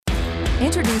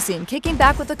Introducing Kicking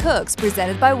Back with the Cooks,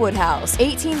 presented by Woodhouse.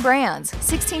 18 brands,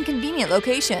 16 convenient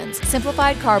locations,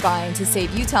 simplified car buying to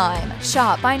save you time.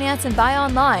 Shop, finance, and buy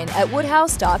online at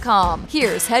woodhouse.com.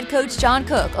 Here's head coach John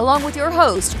Cook, along with your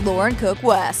host, Lauren Cook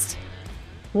West.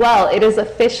 Well, it is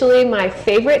officially my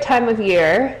favorite time of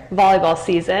year, volleyball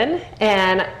season,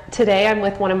 and today I'm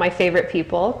with one of my favorite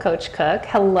people, Coach Cook.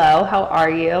 Hello, how are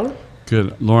you?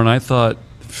 Good. Lauren, I thought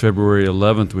February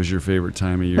 11th was your favorite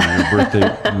time of year, your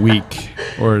birthday week,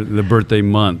 or the birthday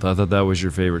month. I thought that was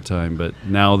your favorite time, but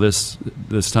now this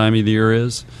time of the year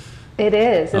is? It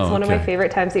is. It's one of my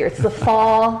favorite times of year. It's the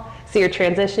fall, so you're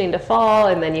transitioning to fall,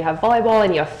 and then you have volleyball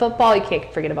and you have football. You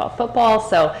can't forget about football,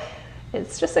 so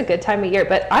it's just a good time of year.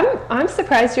 But I'm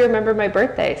surprised you remember my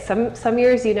birthday. Some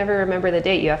years you never remember the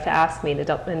date. You have to ask me to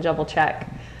double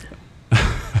check.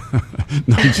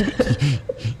 No,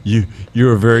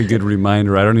 you're a very good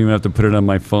reminder. I don't even have to put it on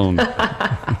my phone.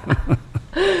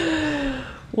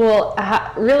 Well,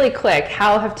 really quick,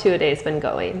 how have two-a-days been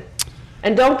going?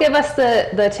 And don't give us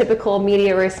the typical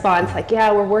media response like,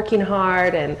 yeah, we're working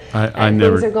hard and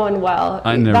things are going well.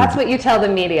 That's what you tell the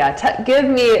media. Give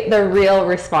me the real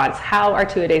response. How are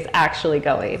two-a-days actually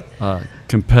going?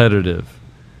 Competitive.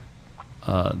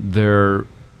 They're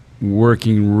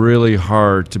working really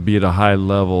hard to be at a high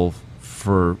level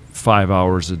for 5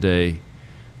 hours a day.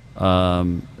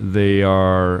 They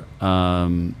are,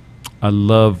 I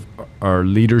love our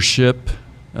leadership,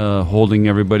 holding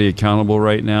everybody accountable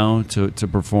right now to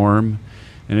perform.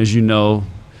 And as you know,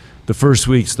 the first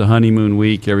week's the honeymoon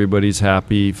week. Everybody's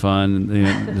happy, fun.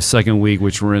 The second week,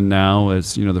 which we're in now,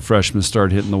 is, the freshmen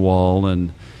start hitting the wall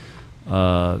and,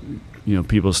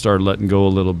 people start letting go a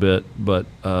little bit, but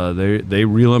they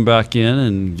reel them back in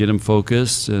and get them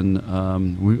focused.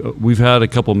 And we've had a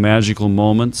couple magical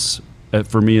moments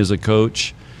for me as a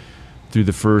coach through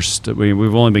the first.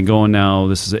 We've only been going now.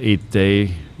 This is the 8th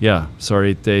day. Yeah,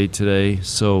 sorry, 8th day today.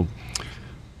 So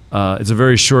it's a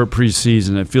very short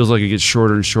preseason. It feels like it gets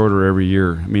shorter and shorter every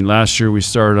year. Last year we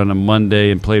started on a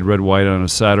Monday and played red-white on a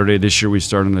Saturday. This year we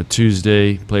started on a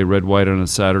Tuesday, played red-white on a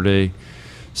Saturday.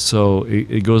 So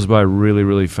it goes by really,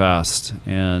 really fast.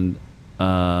 And,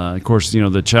 of course,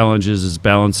 the challenge is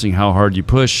balancing how hard you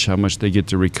push, how much they get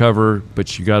to recover,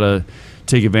 but you got to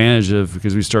take advantage of,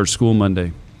 because we start school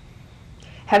Monday.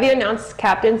 Have you announced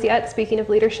captains yet, speaking of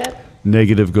leadership?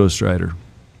 Negative ghostwriter.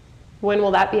 When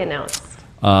will that be announced?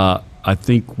 I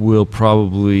think we'll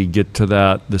probably get to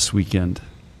that this weekend.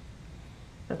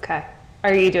 Okay.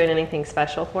 Are you doing anything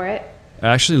special for it?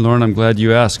 Actually, Lauren, I'm glad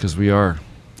you asked, because we are.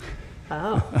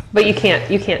 Oh, but you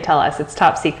can't tell us. It's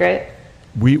top secret.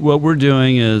 What we're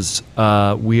doing is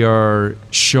we are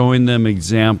showing them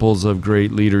examples of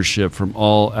great leadership from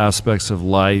all aspects of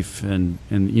life, and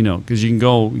because you can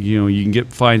go, you can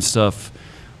find stuff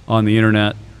on the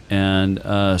internet, and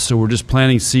so we're just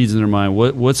planting seeds in their mind.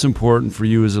 What's important for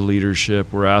you as a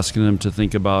leadership? We're asking them to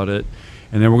think about it,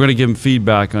 and then we're going to give them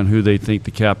feedback on who they think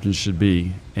the captain should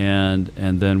be, and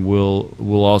then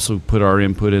we'll also put our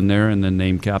input in there, and then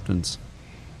name captains.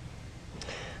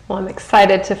 Well, I'm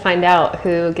excited to find out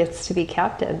who gets to be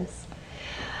captains.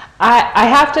 I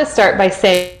have to start by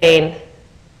saying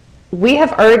we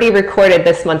have already recorded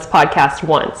this month's podcast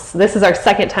once. This is our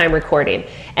second time recording.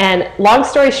 And long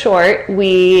story short,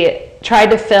 we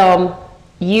tried to film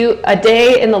a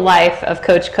day in the life of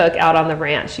Coach Cook out on the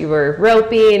ranch. You were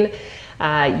roping,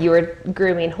 you were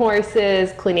grooming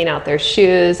horses, cleaning out their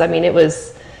shoes. It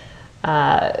was,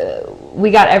 I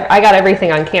got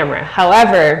everything on camera.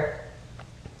 However,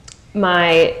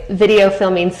 my video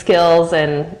filming skills,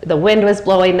 and the wind was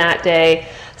blowing that day,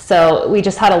 so we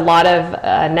just had a lot of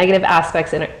negative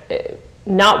aspects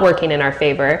not working in our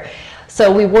favor.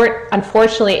 So we weren't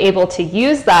unfortunately able to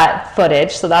use that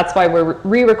footage, so that's why we're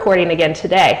re-recording again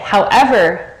today.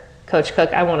 However, Coach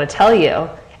Cook, I want to tell you,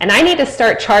 and I need to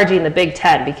start charging the Big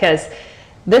Ten, because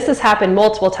this has happened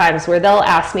multiple times where they'll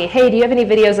ask me, hey, do you have any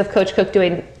videos of Coach Cook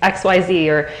doing XYZ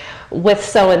or with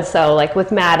so-and-so, like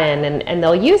with Madden, and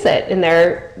they'll use it in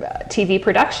their TV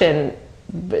production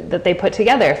that they put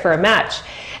together for a match.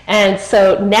 And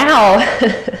so now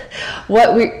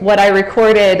what I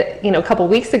recorded a couple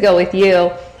weeks ago with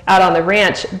you out on the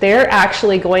ranch, they're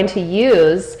actually going to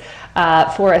use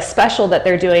for a special that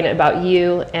they're doing about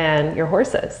you and your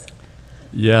horses.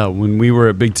 Yeah, when we were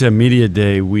at Big Ten Media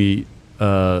Day, we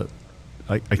I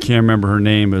can't remember her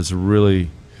name. It was a really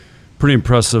pretty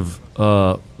impressive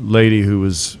lady who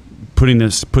was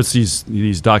puts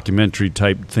these documentary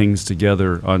type things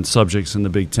together on subjects in the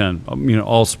Big Ten.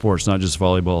 All sports, not just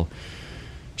volleyball.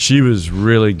 She was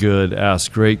really good,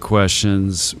 asked great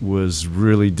questions, was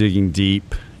really digging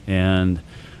deep, and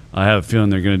I have a feeling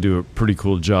they're going to do a pretty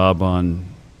cool job on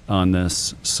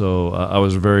this. So I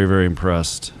was very, very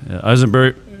impressed. I was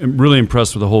really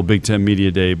impressed with the whole Big Ten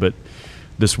Media Day, but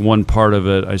this one part of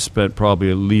it, I spent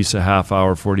probably at least a half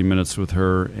hour, 40 minutes with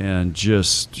her, and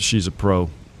she's a pro.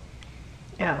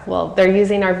 Yeah, well, they're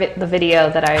using the video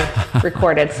that I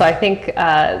recorded, so I think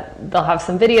they'll have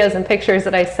some videos and pictures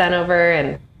that I sent over,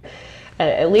 and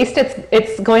at least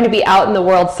it's going to be out in the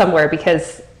world somewhere,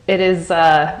 because it is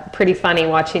pretty funny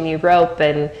watching you rope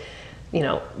and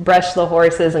brush the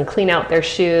horses and clean out their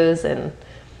shoes, and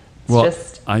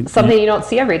it's something you don't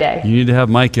see every day. You need to have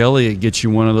Mike Elliott get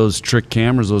you one of those trick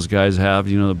cameras those guys have,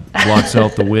 that blocks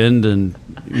out the wind, and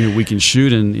we can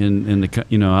shoot in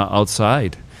the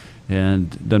outside.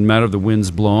 And it doesn't matter if the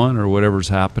wind's blowing or whatever's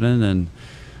happening.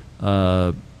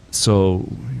 And so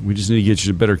we just need to get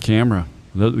you a better camera.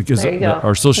 Because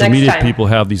our social media people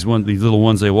have these little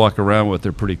ones they walk around with.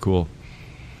 They're pretty cool.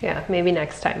 Yeah, maybe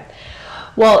next time.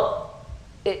 Well,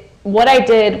 what I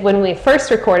did when we first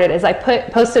recorded is I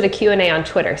posted a Q&A on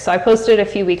Twitter. So I posted it a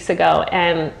few weeks ago,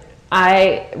 and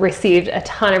I received a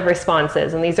ton of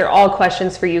responses, and these are all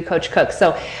questions for you, Coach Cook.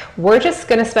 So we're just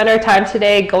going to spend our time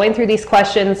today going through these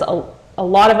questions. A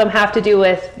lot of them have to do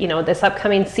with, this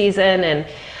upcoming season, and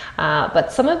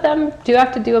but some of them do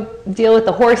have to deal with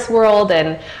the horse world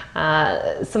and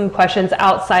some questions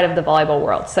outside of the volleyball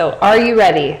world. So are you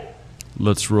ready?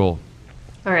 Let's roll.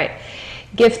 All right.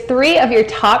 Give 3 of your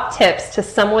top tips to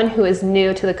someone who is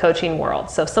new to the coaching world.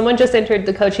 So if someone just entered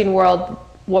the coaching world,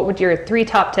 what would your 3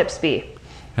 top tips be?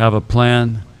 Have a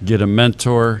plan, get a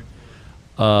mentor,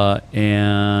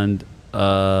 and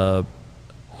the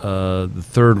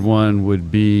third one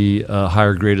would be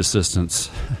hire great assistants.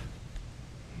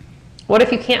 What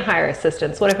if you can't hire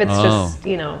assistants? What if it's just,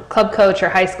 club coach or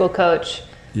high school coach?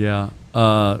 Yeah.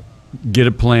 Get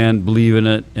a plan, believe in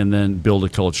it, and then build a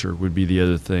culture would be the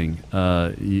other thing.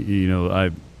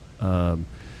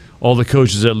 All the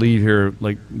coaches that leave here,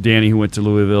 like Danny who went to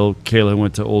Louisville, Kayla who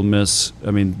went to Ole Miss,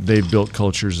 they built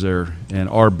cultures there and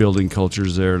are building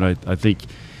cultures there. And I think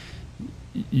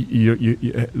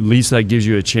you at least that gives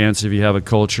you a chance if you have a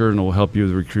culture, and it will help you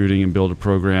with recruiting and build a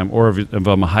program. Or if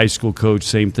I'm a high school coach,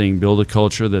 same thing, build a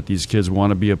culture that these kids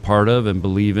want to be a part of and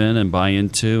believe in and buy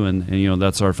into. And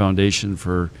that's our foundation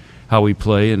for how we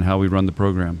play and how we run the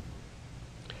program.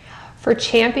 For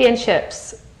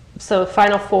championships, so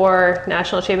Final Four,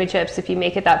 national championships, if you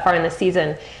make it that far in the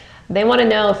season, they want to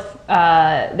know if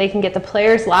they can get the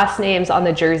players' last names on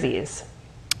the jerseys.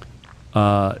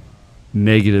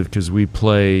 Negative, because we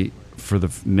play for the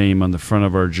name on the front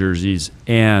of our jerseys,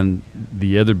 and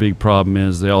the other big problem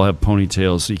is they all have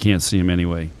ponytails, so you can't see them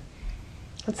anyway.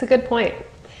 That's a good point.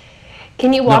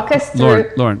 Can you walk us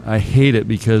through? Lauren, I hate it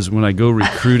because when I go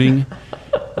recruiting,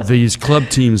 these club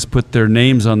teams put their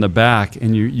names on the back,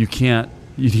 and you can't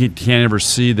ever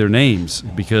see their names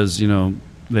because they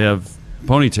have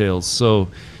ponytails. So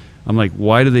I'm like,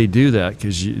 why do they do that?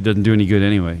 Because it doesn't do any good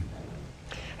anyway.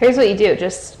 Here's what you do: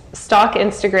 just stalk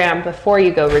Instagram before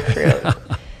you go recruit.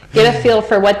 Get a feel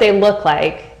for what they look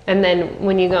like, and then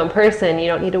when you go in person, you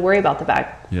don't need to worry about the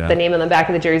name on the back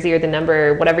of the jersey or the number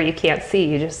or whatever you can't see.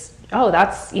 You just,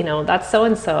 that's so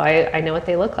and so. I know what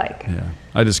they look like. Yeah,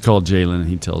 I just called Jalen and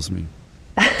he tells me.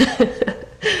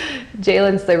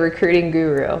 Jalen's the recruiting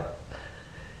guru.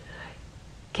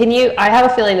 I have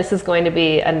a feeling this is going to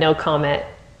be a no comment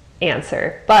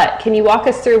answer, but can you walk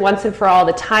us through once and for all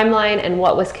the timeline and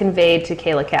what was conveyed to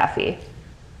Kayla Caffey?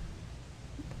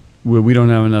 Well, we don't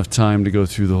have enough time to go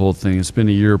through the whole thing. It's been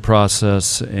a year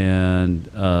process, and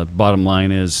bottom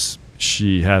line is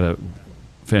she had a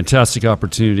fantastic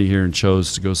opportunity here and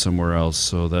chose to go somewhere else.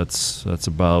 So that's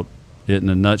about it in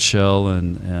a nutshell.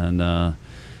 And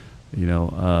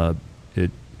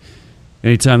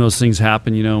anytime those things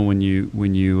happen, when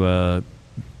you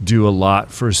do a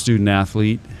lot for a student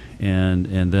athlete,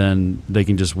 and then they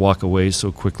can just walk away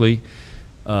so quickly.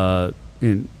 That's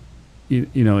one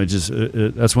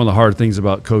of the hard things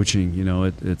about coaching.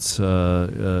 It's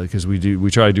because we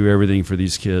try to do everything for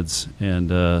these kids, and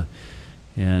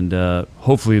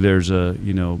hopefully there's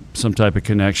some type of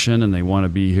connection, and they want to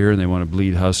be here and they want to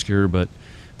bleed Husker. But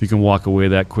if you can walk away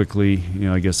that quickly,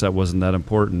 I guess that wasn't that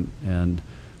important. And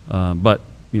but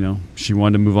she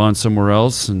wanted to move on somewhere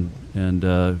else, and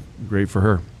great for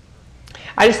her.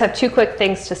 I just have 2 quick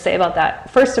things to say about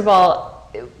that. First of all,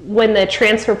 when the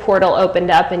transfer portal opened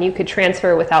up and you could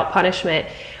transfer without punishment,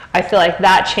 I feel like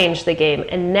that changed the game.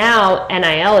 And now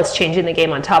NIL is changing the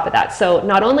game on top of that. So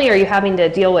not only are you having to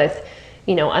deal with,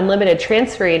 unlimited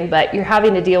transferring, but you're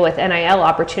having to deal with NIL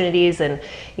opportunities. And,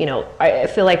 I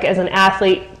feel like as an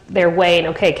athlete, they're weighing,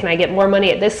 okay, can I get more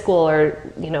money at this school, or,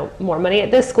 more money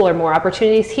at this school, or more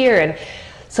opportunities here? And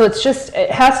so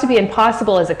it has to be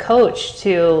impossible as a coach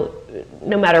to,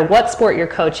 no matter what sport you're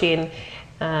coaching,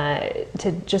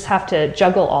 to just have to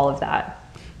juggle all of that.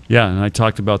 Yeah, and I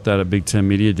talked about that at Big Ten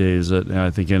Media Days, that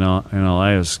I think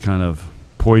NLI is kind of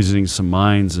poisoning some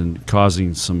minds and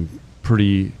causing some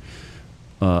pretty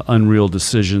unreal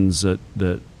decisions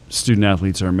that student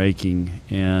athletes are making.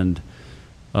 And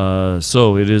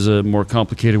so it is a more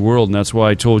complicated world, and that's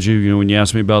why I told you, when you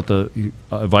asked me about the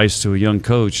advice to a young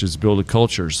coach, is build a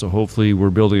culture. So hopefully we're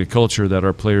building a culture that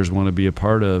our players want to be a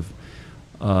part of,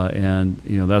 and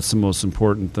that's the most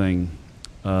important thing.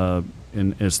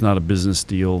 And it's not a business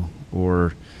deal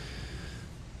or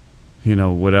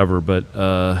whatever, but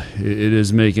it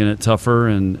is making it tougher,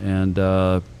 and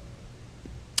I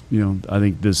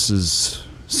think this is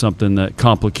something that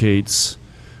complicates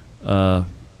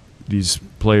these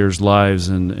players' lives,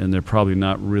 and they're probably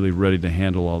not really ready to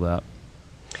handle all that.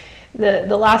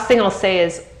 The last thing I'll say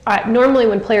is, normally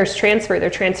when players transfer, they're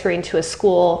transferring to a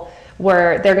school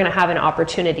where they're going to have an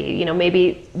opportunity.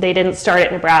 Maybe they didn't start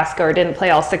at Nebraska, or didn't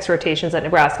play all 6 rotations at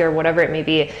Nebraska, or whatever it may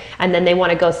be, and then they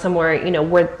want to go somewhere,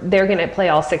 where they're going to play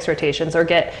all 6 rotations, or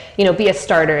get, be a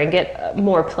starter and get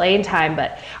more playing time.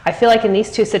 But I feel like in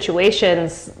these two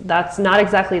situations, that's not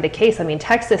exactly the case. I mean,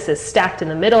 Texas is stacked in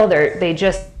the middle. They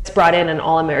just brought in an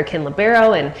All-American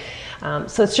libero, and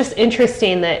so it's just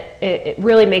interesting that it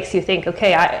really makes you think,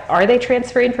 okay, are they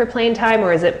transferring for playing time,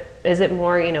 or is it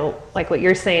more, like what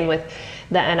you're saying with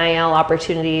the NIL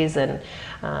opportunities and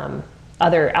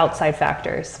other outside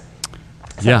factors?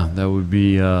 So. Yeah, that would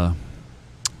be a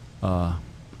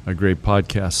great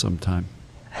podcast sometime.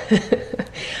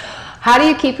 How do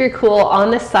you keep your cool on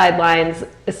the sidelines,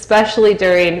 especially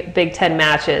during Big Ten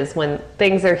matches when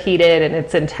things are heated and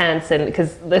it's intense? And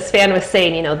because this fan was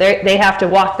saying, they have to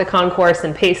walk the concourse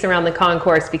and pace around the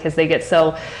concourse because they get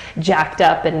so jacked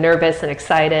up and nervous and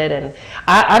excited. And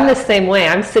I'm the same way.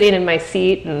 I'm sitting in my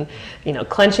seat and,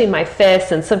 clenching my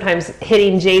fists and sometimes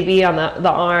hitting JB on the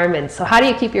arm. And so how do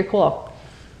you keep your cool?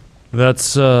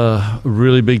 That's a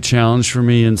really big challenge for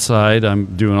me inside.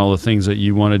 I'm doing all the things that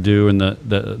you want to do, and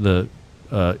the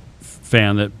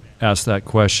fan that asked that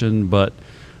question. But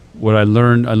what I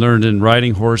learned in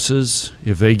riding horses,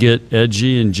 if they get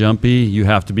edgy and jumpy, you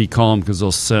have to be calm, because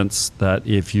they'll sense that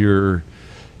if you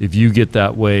get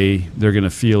that way, they're going to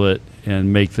feel it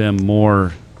and make them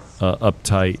more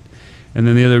uptight. And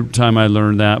then the other time I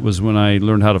learned that was when I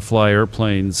learned how to fly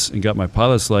airplanes and got my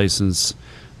pilot's license.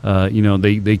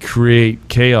 They create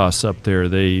chaos up there.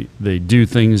 They do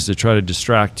things to try to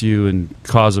distract you and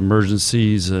cause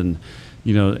emergencies, and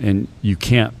and you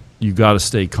got to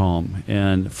stay calm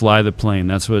and fly the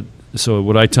plane. So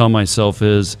what I tell myself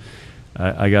is,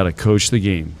 I got to coach the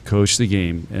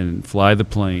game and fly the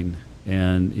plane,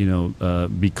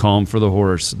 and be calm for the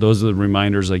horse. Those are the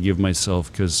reminders I give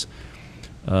myself, because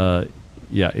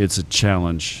it's a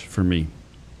challenge for me.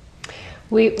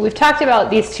 We've talked about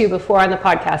these two before on the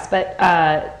podcast, but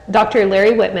Dr.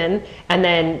 Larry Whitman and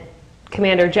then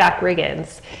Commander Jack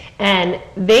Riggins, and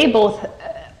they both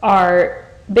are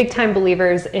big-time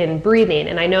believers in breathing.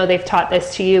 And I know they've taught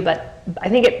this to you, but I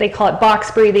think they call it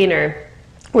box breathing, or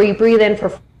where you breathe in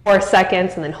for 4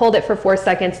 seconds and then hold it for 4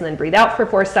 seconds and then breathe out for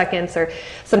 4 seconds, or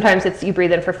sometimes it's you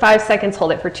breathe in for 5 seconds,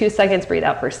 hold it for 2 seconds, breathe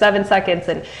out for 7 seconds.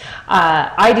 And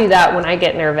I do that when I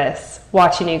get nervous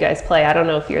watching you guys play. I don't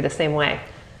know if you're the same way.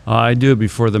 I do it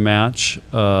before the match,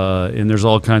 and there's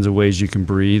all kinds of ways you can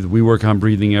breathe. We work on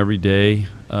breathing every day,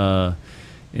 and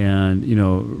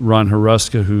Ron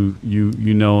Haruska, who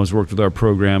you know has worked with our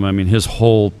program. I mean, his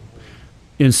whole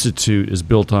institute is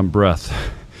built on breath.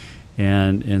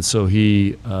 And so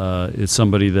he is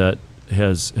somebody that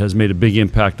has made a big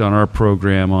impact on our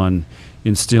program on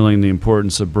instilling the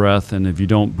importance of breath. And if you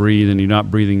don't breathe and you're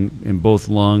not breathing in both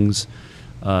lungs,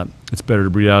 it's better to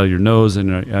breathe out of your nose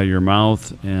and out of your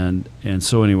mouth. And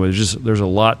so anyway, there's a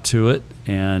lot to it,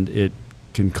 and it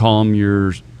can calm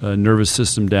your nervous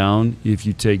system down if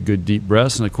you take good deep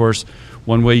breaths. And of course,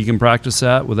 one way you can practice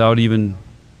that without even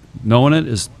knowing it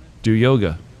is do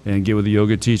yoga. And get with a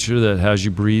yoga teacher that has you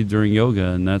breathe during yoga,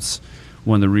 and that's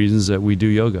one of the reasons that we do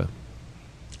yoga.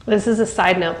 This is a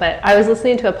side note, but I was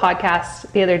listening to a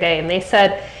podcast the other day, and they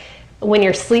said when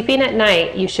you're sleeping at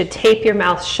night, you should tape your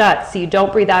mouth shut so you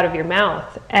don't breathe out of your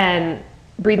mouth, and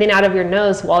breathing out of your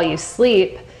nose while you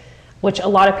sleep, which a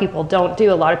lot of people don't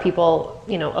do. A lot of people,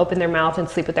 open their mouth and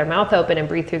sleep with their mouth open and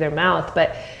breathe through their mouth.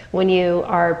 But when you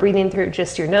are breathing through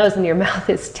just your nose and your mouth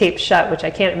is taped shut, which I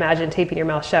can't imagine taping your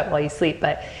mouth shut while you sleep,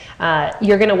 but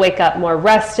you're going to wake up more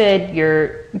rested.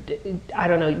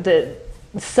 The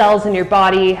cells in your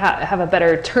body have a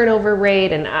better turnover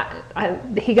rate.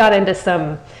 And he got into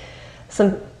some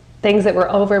things that were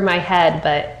over my head,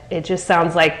 but it just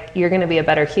sounds like you're going to be a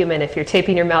better human if you're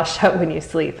taping your mouth shut when you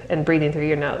sleep and breathing through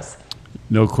your nose.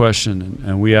 No question,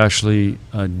 and we actually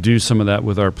do some of that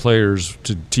with our players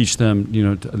to teach them,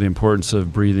 the importance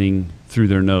of breathing through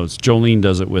their nose. Jolene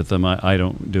does it with them. I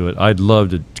don't do it. I'd love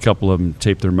to a couple of them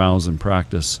tape their mouths in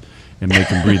practice and make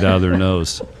them breathe out of their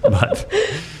nose. But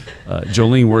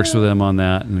Jolene works with them on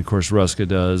that, and of course Ruska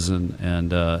does,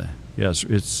 and yes,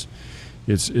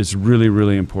 it's really,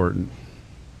 really important.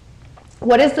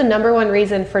 What is the number one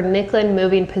reason for Nicklin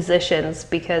moving positions?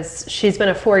 Because she's been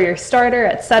a 4-year starter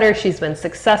at Sutter. She's been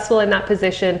successful in that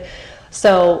position.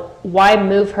 So why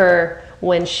move her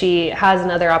when she has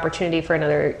another opportunity for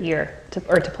another year to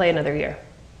play another year?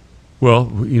 Well,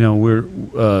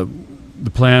 the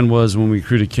plan was when we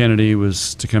recruited Kennedy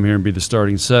was to come here and be the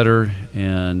starting setter.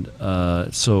 And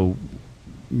so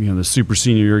the super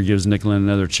senior year gives Nicklin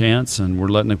another chance, and we're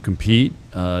letting them compete.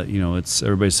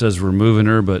 Everybody says we're moving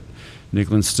her, but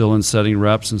Nicklin's still in setting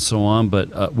reps and so on,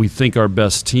 but we think our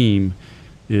best team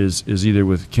is either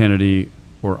with Kennedy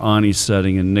or Ani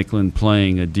setting and Nicklin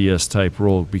playing a DS type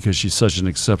role because she's such an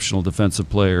exceptional defensive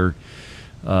player,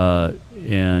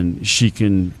 and she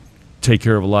can take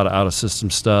care of a lot of out of system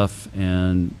stuff,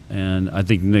 and I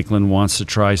think Nicklin wants to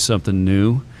try something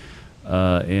new.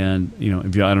 I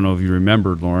don't know if you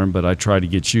remember, Lauren, but I tried to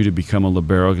get you to become a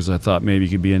libero because I thought maybe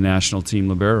you could be a national team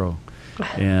libero.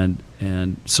 And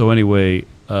so anyway,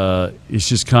 it's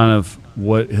just kind of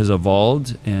what has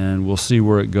evolved, and we'll see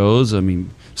where it goes. I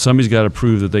mean, somebody's got to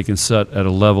prove that they can set at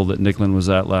a level that Nicklin was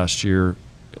at last year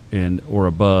or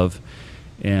above,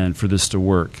 and for this to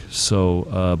work.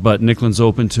 So, but Nicklin's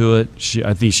open to it.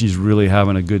 I think she's really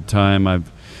having a good time.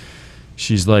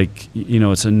 She's like,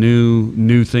 it's a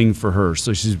new thing for her.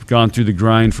 So she's gone through the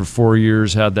grind for 4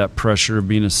 years, had that pressure of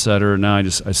being a setter. Now I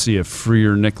see a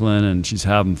freer Nicklin, and she's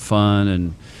having fun,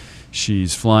 and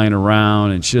she's flying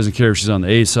around, and she doesn't care if she's on the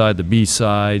A side, the B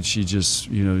side. She just,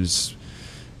 is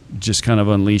just kind of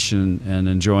unleashing and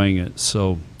enjoying it.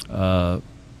 So,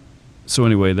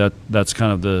 anyway, that's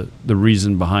kind of the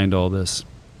reason behind all this.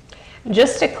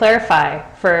 Just to clarify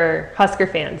for Husker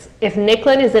fans, if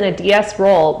Nicklin is in a DS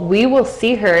role, we will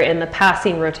see her in the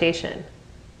passing rotation.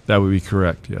 That would be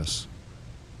correct, yes.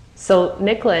 So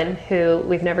Nicklin, who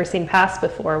we've never seen pass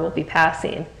before, will be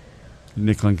passing.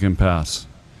 Nicklin can pass.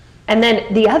 And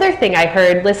then the other thing I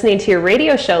heard listening to your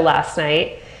radio show last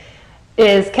night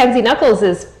is Kenzie Knuckles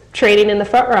is training in the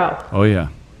front row. Oh, yeah.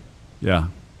 Yeah.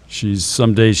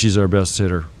 Some days she's our best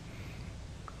hitter.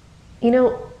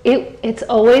 It's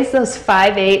always those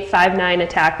 5'8", 5'9"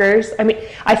 attackers. I mean,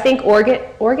 I think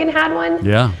Oregon had one.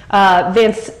 Yeah.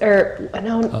 Was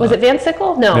it Van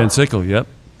Sickle? No. Van Sickle, yep.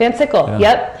 Van Sickle, yeah.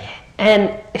 Yep.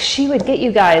 And she would get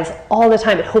you guys all the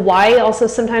time. Hawaii also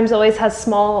sometimes always has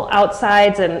small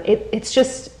outsides, and it's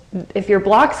just, if your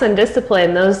block's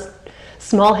undisciplined, those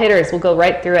small hitters will go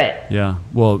right through it. Yeah.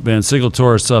 Well, Van Sickle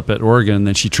tore us up at Oregon,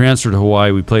 then she transferred to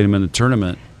Hawaii. We played him in the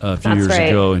tournament a few years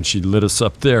ago, and she lit us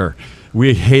up there.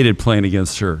 We hated playing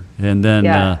against her. And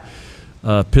then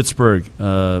Pittsburgh,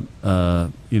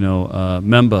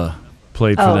 Memba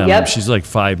played for them. Yep. She's like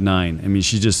 5'9". I mean,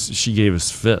 she gave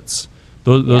us fits.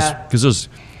 Those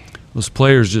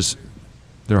players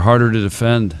they're harder to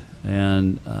defend,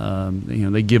 and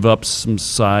they give up some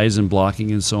size and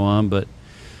blocking and so on. But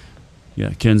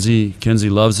yeah, Kenzie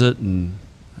loves it, and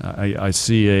I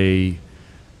see a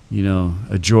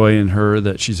joy in her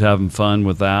that she's having fun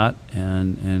with that,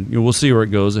 and we'll see where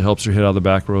it goes. It helps her hit out of the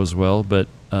back row as well, but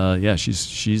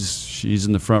she's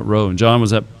in the front row. And John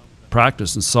was at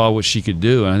practice and saw what she could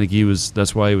do, and I think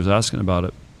that's why he was asking about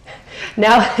it.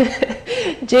 Now,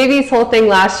 JV's whole thing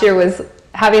last year was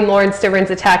having Lauren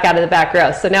Stivrins attack out of the back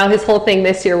row. So now his whole thing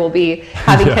this year will be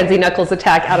having Kenzie Knuckles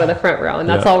attack out of the front row, and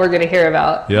that's all we're going to hear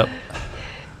about. Yep.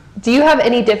 Do you have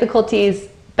any difficulties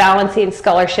balancing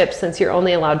scholarships since you're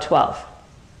only allowed 12?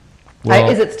 Well,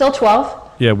 is it still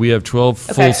 12? Yeah, we have 12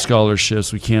 full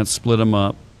scholarships. We can't split them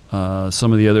up.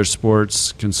 Some of the other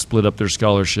sports can split up their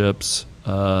scholarships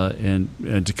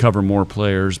and to cover more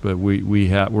players, but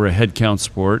we're a head count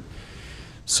sport.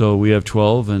 So we have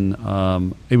 12,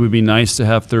 and it would be nice to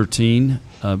have 13.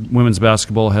 Women's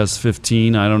basketball has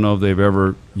 15. I don't know if they've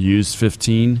ever used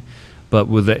 15, but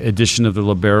with the addition of the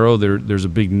libero, there's a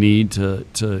big need to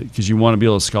because you want to be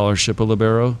able to scholarship a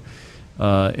libero,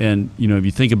 And, if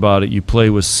you think about it, you play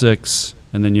with 6,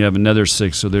 and then you have another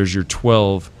 6, so there's your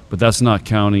 12, but that's not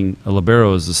counting a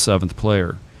libero as the 7th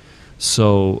player.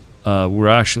 So we're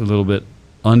actually a little bit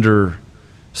under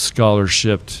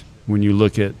scholarshiped when you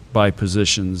look at by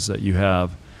positions that you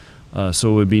have.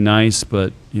 So it would be nice,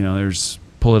 but, there's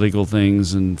political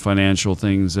things and financial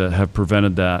things that have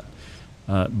prevented that.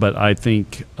 But I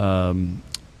think,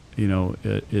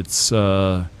 it's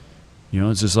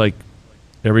just like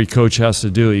every coach has to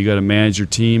do it. You got to manage your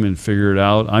team and figure it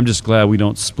out. I'm just glad we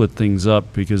don't split things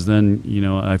up, because then,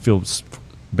 I feel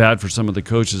bad for some of the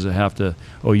coaches that have to,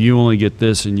 you only get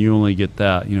this and you only get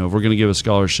that. If we're going to give a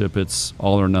scholarship, it's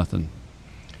all or nothing.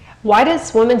 Why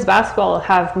does women's basketball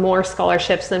have more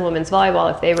scholarships than women's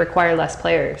volleyball if they require less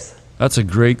players? That's a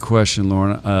great question,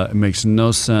 Lauren. It makes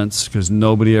no sense, because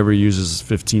nobody ever uses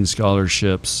 15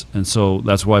 scholarships. And so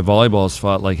that's why volleyball is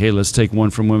fought like, hey, let's take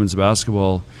one from women's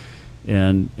basketball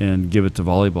and give it to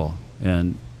volleyball.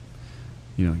 And,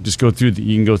 just go through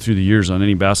you can go through the years on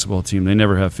any basketball team. They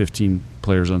never have 15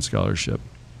 players on scholarship.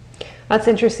 That's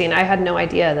interesting. I had no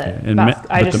idea that.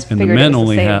 The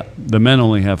men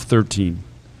only have 13.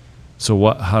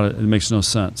 So it makes no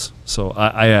sense. So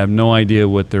I have no idea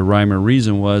what their rhyme or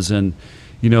reason was. And,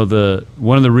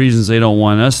 one of the reasons they don't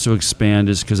want us to expand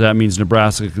is because that means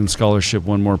Nebraska can scholarship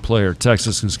one more player.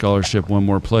 Texas can scholarship one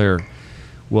more player.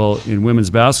 Well, in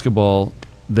women's basketball,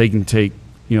 they can take,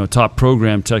 top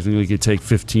program technically could take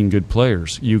 15 good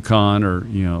players. UConn or,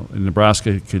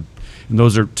 Nebraska could, and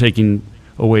those are taking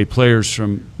away players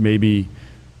from maybe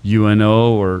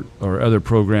UNO or other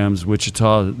programs,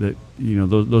 Wichita, that,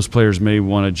 those players may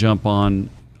want to jump on,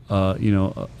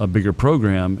 a bigger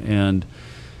program. And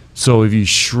so if you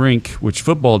shrink, which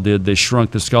football did, they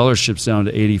shrunk the scholarships down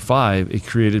to 85. It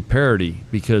created parity,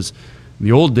 because in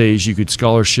the old days you could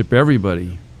scholarship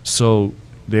everybody, so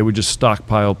they would just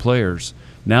stockpile players.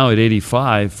 Now at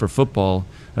 85 for football,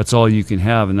 that's all you can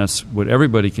have, and that's what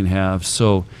everybody can have.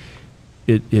 So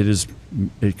it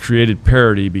created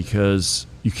parity, because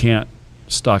you can't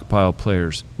stockpile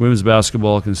players. Women's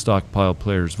basketball can stockpile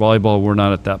players. Volleyball, we're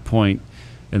not at that point,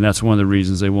 and that's one of the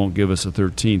reasons they won't give us a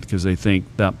 13th, because they think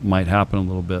that might happen a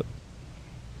little bit.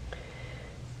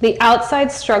 The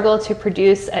outside struggled to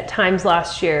produce at times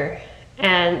last year,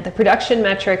 and the production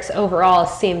metrics overall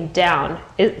seemed down.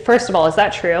 First of all, is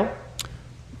that true?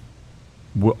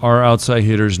 Our outside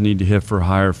hitters need to hit for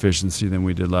higher efficiency than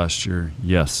we did last year.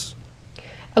 Yes.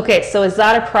 Okay, so is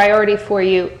that a priority for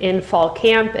you in fall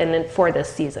camp and then for this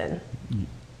season?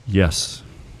 Yes.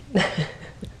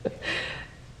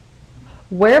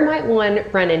 Where might one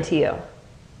run into you?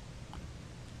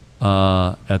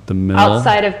 At the mill.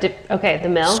 Outside of, the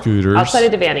mill? Scooters. Outside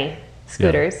of Devaney.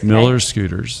 Scooters. Yeah. Mill or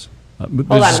Scooters.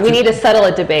 Hold on, we need to settle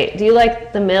a debate. Do you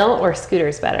like the mill or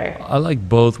Scooters better? I like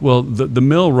both. Well, the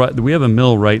mill, we have a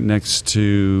mill right next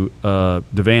to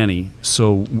Devaney,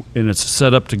 and it's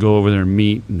set up to go over there and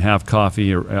meet and have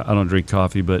coffee. Or I don't drink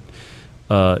coffee, but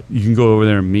you can go over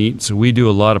there and meet. So we do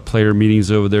a lot of player meetings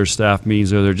over there, staff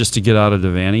meetings over there, just to get out of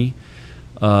Devaney.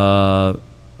 I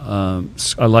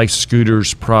like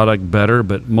Scooters' product better,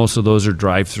 but most of those are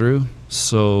drive-through.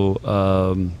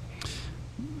 So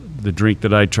the drink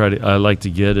that I like to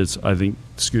get is, I think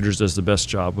Scooters does the best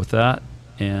job with that,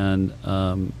 and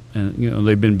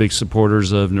they've been big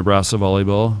supporters of Nebraska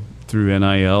volleyball through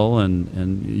NIL,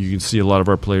 and you can see a lot of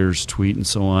our players tweet and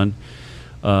so on.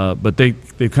 But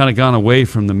they've kind of gone away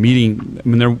from the meeting. I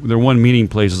mean, their one meeting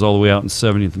place is all the way out in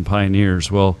 70th and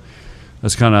Pioneers. Well,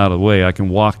 that's kind of out of the way. I can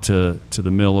walk to the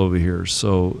mill over here.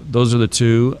 So those are the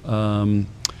two.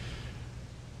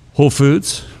 Whole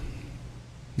Foods.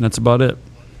 That's about it.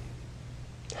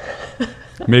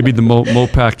 Maybe the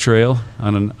Mopac Trail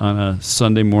on a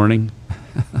Sunday morning.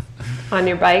 On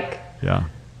your bike? Yeah,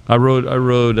 I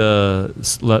rode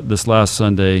this last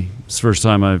Sunday. It's the first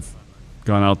time I've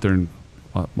gone out there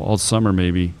all summer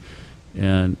maybe.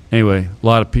 And anyway, a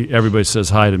lot of everybody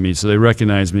says hi to me, so they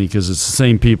recognize me because it's the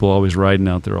same people always riding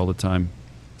out there all the time.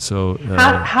 So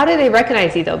how do they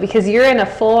recognize you though? Because you're in a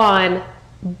full-on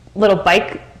little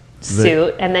bike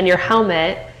suit and then your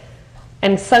helmet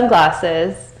and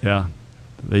sunglasses. Yeah.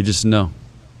 They just know.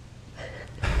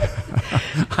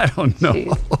 I don't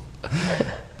know.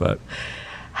 But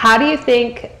how do you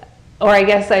think, or I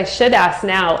guess I should ask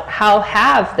now, how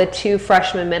have the two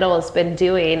freshman middles been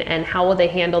doing, and how will they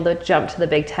handle the jump to the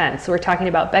Big Ten? So we're talking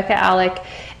about Becca Alec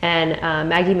and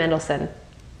Maggie Mendelson.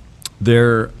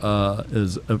 There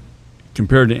is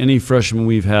compared to any freshman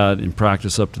we've had in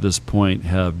practice up to this point,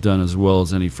 have done as well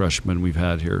as any freshman we've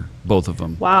had here. Both of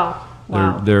them. Wow.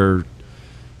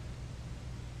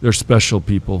 They're special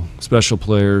people, special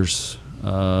players.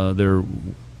 They're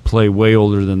play way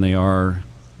older than they are,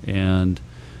 and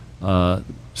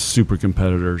super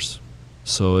competitors.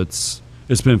 So it's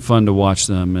been fun to watch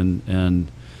them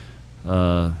and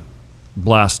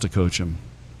blast to coach them.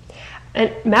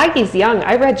 And Maggie's young.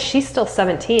 I read she's still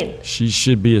 17. She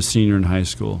should be a senior in high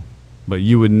school, but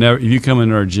you would never, if you come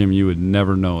into our gym, you would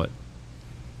never know it.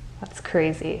 That's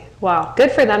crazy. Wow.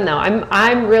 Good for them, though.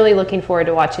 I'm really looking forward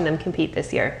to watching them compete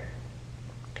this year.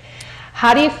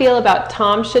 How do you feel about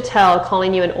Tom Chattel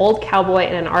calling you an old cowboy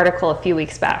in an article a few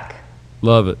weeks back?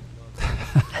 Love it.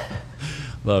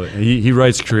 Love it. He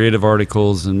writes creative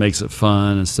articles and makes it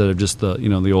fun instead of just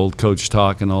the old coach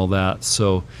talk and all that.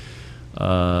 So,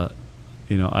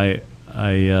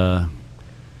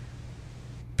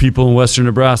 people in Western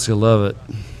Nebraska love it.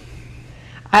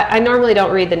 I normally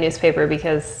don't read the newspaper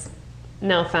because,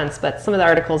 no offense, but some of the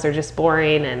articles are just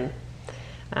boring and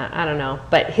I don't know.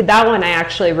 But that one I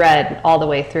actually read all the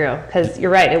way through because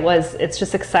you're right. It's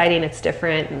just exciting. It's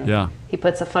different. And yeah. He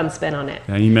puts a fun spin on it.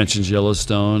 Yeah, he mentions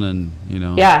Yellowstone and,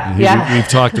 Yeah. We've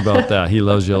talked about that. He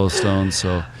loves Yellowstone.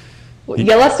 So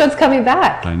Yellowstone's coming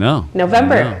back. I know.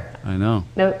 November. I know.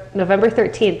 November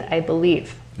 13th, I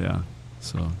believe. Yeah.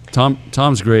 So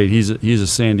Tom's great. He's a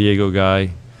San Diego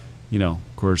guy. Of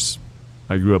course,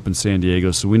 I grew up in San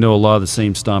Diego, so we know a lot of the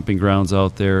same stomping grounds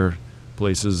out there,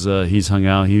 places he's hung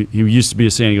out. He used to be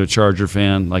a San Diego Charger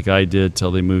fan, like I did,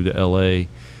 till they moved to L.A.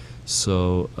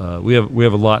 So we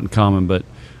have a lot in common. But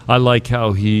I like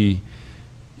how he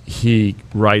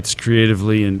writes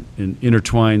creatively and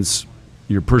intertwines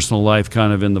your personal life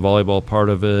kind of in the volleyball part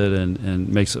of it, and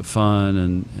makes it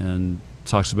fun and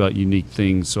talks about unique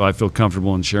things. So I feel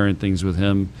comfortable in sharing things with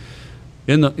him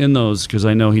in those because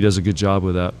I know he does a good job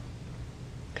with that.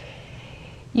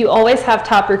 You always have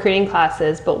top recruiting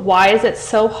classes, but why is it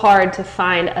so hard to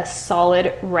find a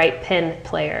solid right pin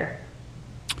player?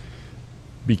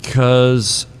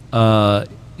 Because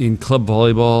in club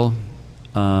volleyball,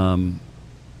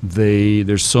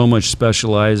 there's so much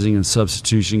specializing and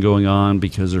substitution going on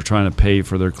because they're trying to pay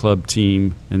for their club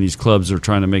team, and these clubs are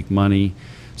trying to make money,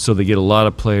 so they get a lot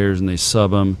of players and they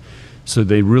sub them. So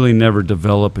they really never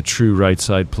develop a true right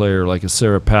side player like a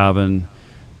Sarah Pavin.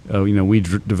 We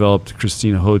developed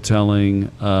Christina Hotelling.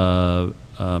 Trying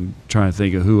to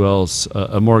think of who else.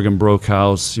 A Morgan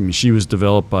Brokehouse. I mean, she was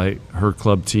developed by her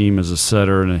club team as a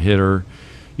setter and a hitter.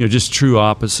 Just true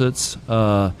opposites.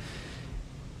 And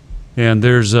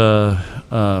there's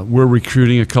we're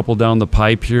recruiting a couple down the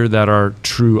pipe here that are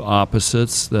true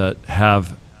opposites that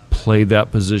have played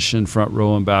that position, front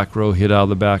row and back row, hit out of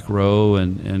the back row,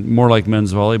 and more like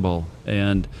men's volleyball.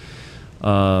 And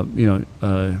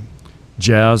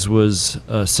Jazz was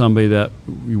somebody that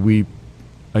we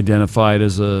identified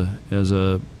as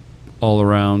a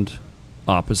all-around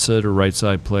opposite or right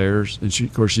side players, and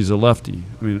of course she's a lefty.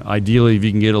 I mean, ideally if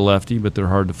you can get a lefty, but they're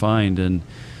hard to find, and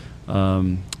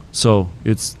so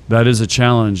that is a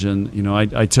challenge. And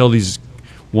I tell these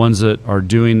ones that are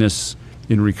doing this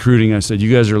in recruiting, I said,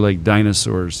 you guys are like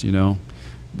dinosaurs.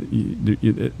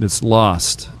 It's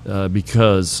lost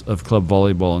because of club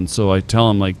volleyball. And so I tell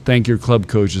them, like, thank your club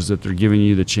coaches that they're giving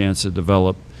you the chance to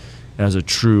develop as a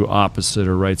true opposite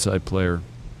or right side player.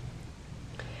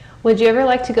 Would you ever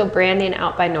like to go branding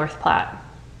out by North Platte?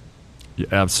 Yeah,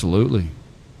 absolutely.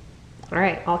 All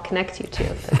right, I'll connect you to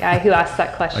the guy who asked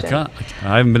that question.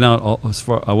 I haven't been out as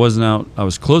far. I wasn't out. I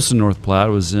was close to North Platte. I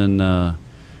was in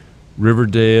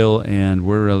Riverdale, and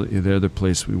where the other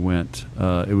place we went.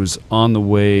 It was on the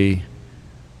way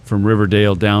from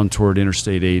Riverdale down toward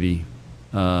Interstate 80.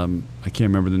 I can't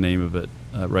remember the name of it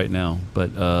right now,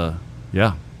 but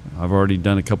yeah, I've already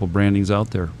done a couple brandings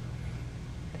out there.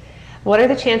 What are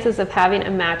the chances of having a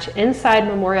match inside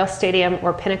Memorial Stadium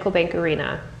or Pinnacle Bank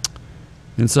Arena?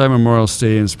 Inside Memorial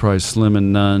Stadium is probably slim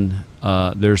and none.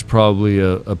 There's probably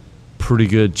a pretty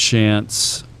good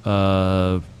chance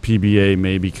PBA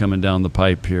may be coming down the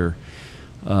pipe here.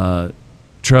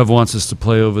 Trev wants us to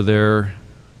play over there,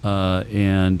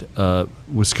 and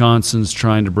Wisconsin's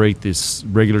trying to break this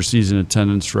regular season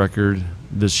attendance record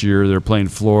this year. They're playing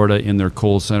Florida in their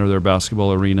Kohl Center, their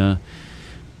basketball arena,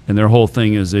 and their whole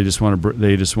thing is they just want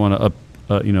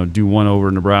to do one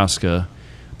over Nebraska.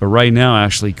 But right now,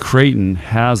 actually, Creighton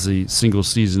has the single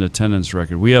season attendance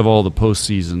record. We have all the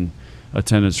postseason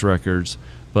attendance records,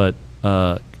 but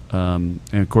and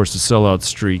of course the sellout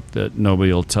streak that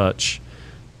nobody will touch.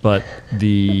 But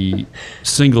the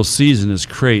single season is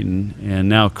Creighton, and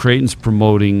now Creighton's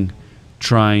promoting,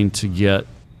 trying to get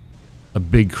a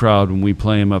big crowd when we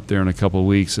play them up there in a couple of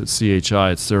weeks at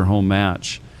CHI. It's their home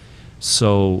match.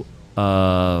 So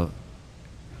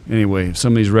anyway, if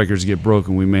some of these records get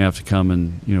broken, we may have to come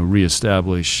and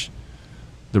reestablish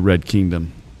the Red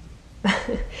Kingdom.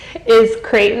 Is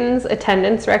Creighton's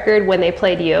attendance record when they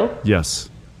played you? Yes,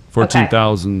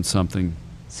 14,000 something.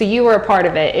 So you were a part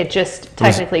of it. It just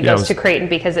technically goes to Creighton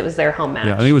because it was their home match.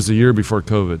 Yeah, I think it was the year before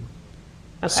COVID.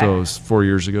 Okay. So it was 4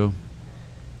 years ago.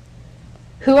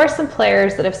 Who are some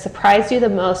players that have surprised you the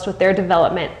most with their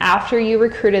development after you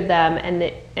recruited them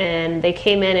and they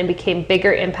came in and became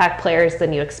bigger impact players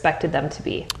than you expected them to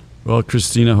be? Well,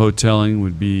 Christina Hotelling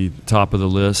would be top of the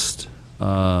list.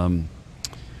 Lauren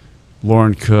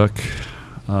Cook.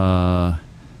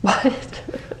 What?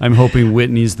 I'm hoping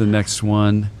Whitney's the next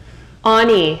one.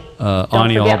 Ani.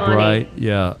 Ani Albright. Ani.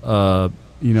 Yeah.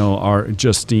 Our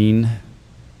Justine,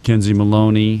 Kenzie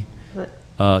Maloney,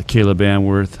 Caleb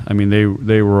Anworth. I mean,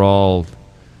 they were all.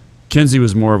 Kenzie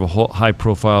was more of a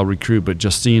high-profile recruit, but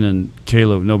Justine and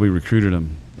Caleb, nobody recruited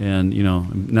them, and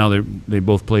now they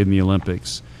both played in the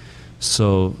Olympics.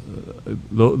 So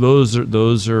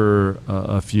those are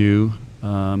a few.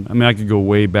 I mean, I could go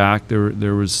way back.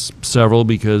 There was several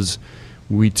because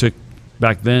we took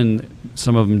back then.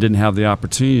 Some of them didn't have the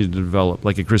opportunity to develop,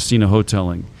 like a Christina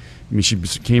Hotelling. I mean, she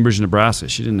was Cambridge, Nebraska.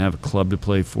 She didn't have a club to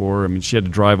play for. I mean, she had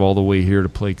to drive all the way here to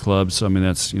play clubs. So I mean,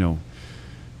 that's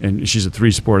and she's a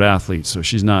 3-sport athlete, so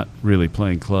she's not really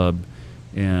playing club,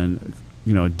 and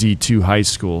D2 high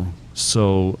school.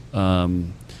 So,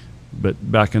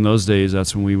 but back in those days,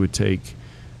 that's when we would take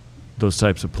those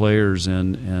types of players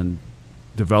and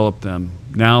develop them.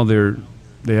 Now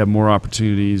they have more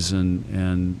opportunities,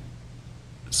 and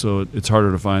so it's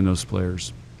harder to find those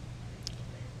players.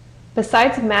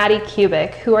 Besides Maddie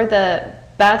Kubik, who are the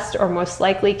best or most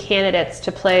likely candidates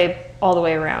to play all the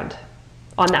way around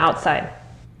on the outside?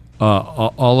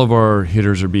 All of our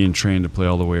hitters are being trained to play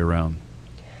all the way around.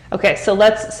 Okay, so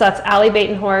that's Allie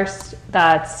Batenhorst,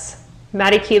 that's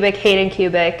Maddie Kubik, Hayden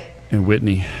Kubik, and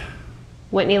Whitney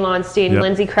Lonstein, yep.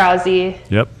 Lindsay Krause,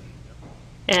 yep,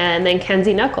 and then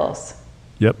Kenzie Knuckles.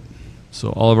 Yep. So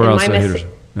all of our outside hitters.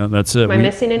 No, that's it. Am I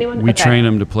missing anyone? We train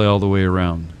them to play all the way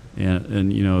around,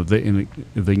 and if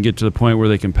they can get to the point where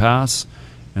they can pass,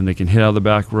 and they can hit out of the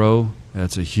back row,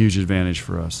 that's a huge advantage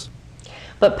for us.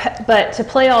 But to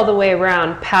play all the way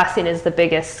around, passing is the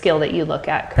biggest skill that you look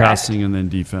at, correct? Passing and then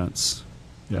defense.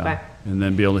 Yeah. Okay. And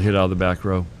then be able to hit out of the back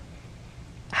row.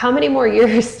 How many more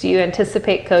years do you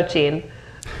anticipate coaching?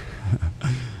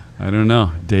 I don't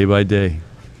know. Day by day.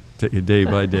 Day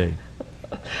by day.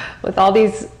 With all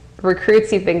these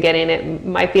recruits you've been getting, it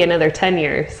might be another 10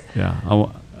 years. Yeah.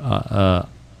 I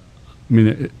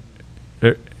mean,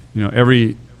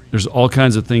 there's all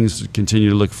kinds of things to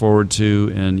continue to look forward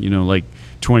to, and like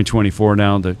 2024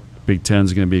 now, the Big Ten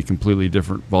is going to be a completely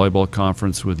different volleyball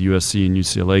conference with USC and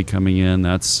UCLA coming in.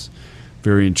 That's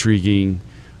very intriguing.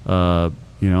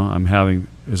 I'm having,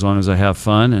 as long as I have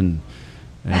fun,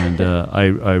 and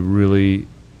I really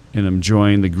am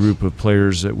enjoying the group of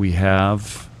players that we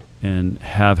have and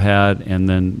have had, and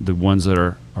then the ones that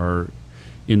are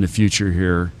in the future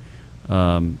here.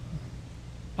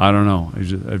 I don't know.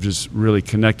 I've just really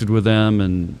connected with them,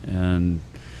 and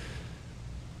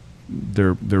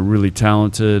they're really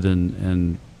talented,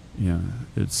 and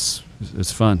it's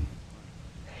fun.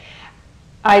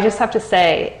 I just have to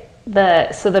say the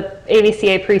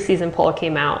AVCA preseason poll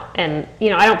came out, and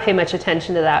I don't pay much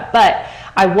attention to that, but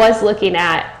I was looking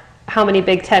at how many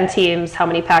Big Ten teams, how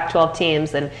many Pac-12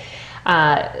 teams, and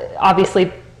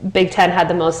obviously Big Ten had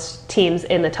the most teams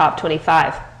in the top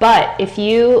 25. But if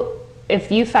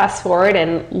you fast forward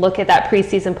and look at that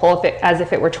preseason poll as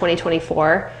if it were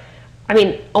 2024, I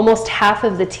mean, almost half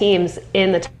of the teams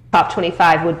in the top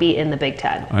 25 would be in the Big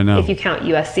Ten. I know. If you count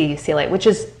USC, UCLA, which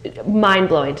is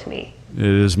mind-blowing to me. It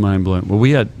is mind-blowing. Well,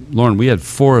 we had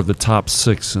 4 of the top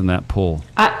 6 in that poll.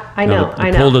 I know.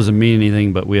 The poll doesn't mean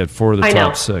anything, but we had 4 of the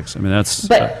top 6. I mean, that's...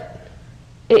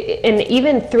 And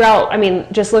even throughout, I mean,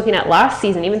 just looking at last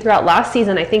season,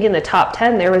 I think in the top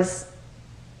 10, there was,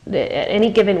 at any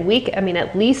given week, I mean,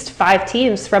 at least 5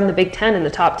 teams from the Big Ten in the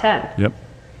top 10. Yep.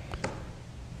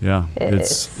 Yeah,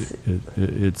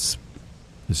 it's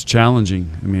challenging.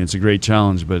 I mean, it's a great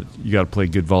challenge, but you got to play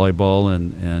good volleyball,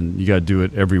 and you got to do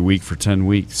it every week for 10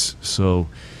 weeks. So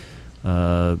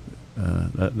that's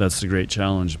the great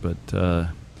challenge. But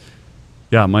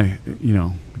yeah,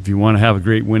 if you want to have a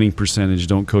great winning percentage,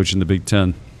 don't coach in the Big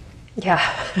Ten. Yeah,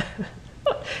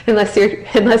 unless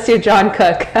you're John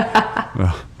Cook.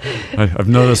 Well, I've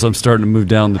noticed I'm starting to move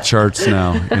down the charts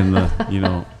now in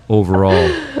the overall.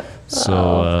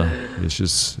 So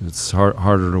it's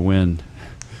harder to win,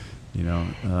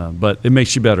 but it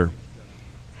makes you better.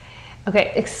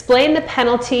 Okay, explain the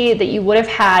penalty that you would have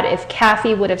had if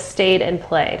Caffey would have stayed and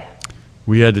played.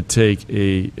 We had to take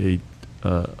a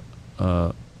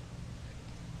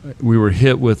we were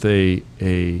hit with a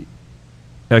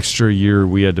extra year.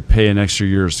 We had to pay an extra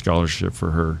year of scholarship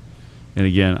for her. And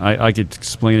again, I could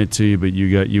explain it to you, but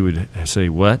you would say,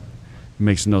 what? It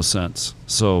makes no sense.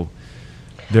 So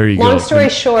there you go. Long story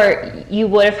short, you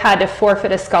would have had to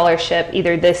forfeit a scholarship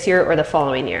either this year or the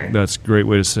following year. That's a great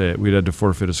way to say it. We'd had to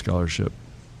forfeit a scholarship.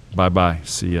 Bye-bye.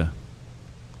 See ya.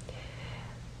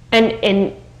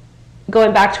 And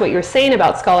going back to what you were saying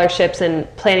about scholarships and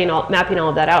mapping all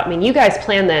of that out, I mean, you guys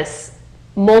plan this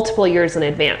multiple years in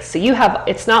advance. So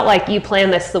it's not like you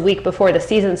plan this the week before the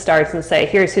season starts and say,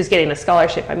 here's who's getting a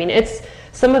scholarship. I mean,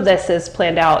 some of this is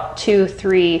planned out 2,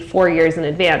 3, 4 years in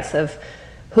advance of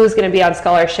who's going to be on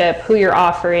scholarship, who you're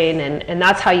offering, and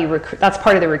that's how that's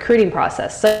part of the recruiting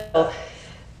process. So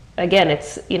again,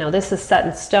 this is set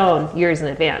in stone years in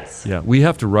advance. Yeah, we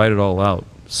have to write it all out.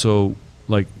 So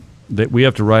we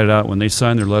have to write it out when they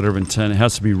sign their letter of intent. It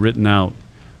has to be written out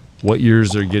what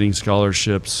years they're getting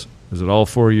scholarships. Is it all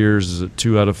 4 years? Is it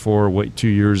 2 out of 4? What 2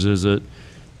 years is it?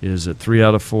 Is it 3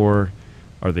 out of 4?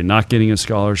 Are they not getting a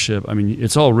scholarship? I mean,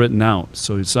 it's all written out,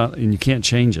 so it's not, and you can't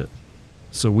change it.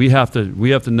 So we have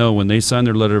to know when they sign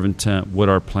their letter of intent what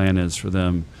our plan is for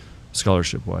them,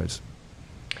 scholarship-wise.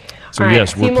 So right,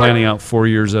 yes, we're planning out 4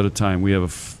 years at a time. We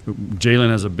have Jalen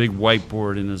has a big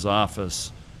whiteboard in his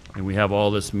office, and we have all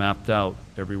this mapped out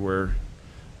everywhere,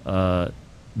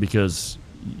 because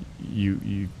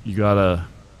you gotta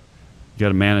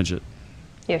manage it.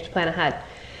 You have to plan ahead.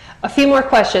 A few more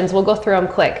questions. We'll go through them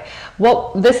quick.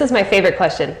 This is my favorite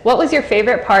question. What was your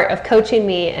favorite part of coaching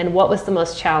me, and what was the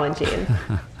most challenging?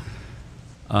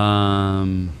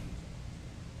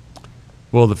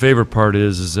 Well, the favorite part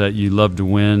is that you love to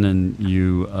win, and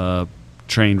you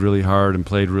trained really hard and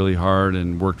played really hard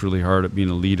and worked really hard at being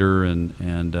a leader and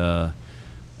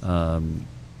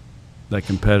that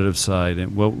competitive side.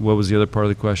 And what was the other part of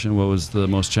the question? What was the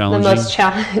most challenging?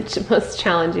 The most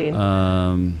challenging.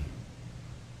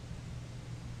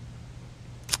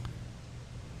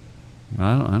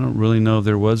 I don't really know if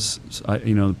there was.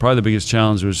 Probably the biggest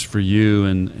challenge was for you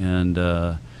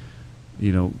and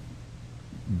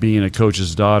being a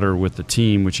coach's daughter with the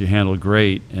team, which you handled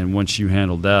great. And once you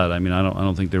handled that, I mean, I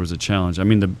don't think there was a challenge. I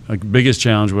mean, the biggest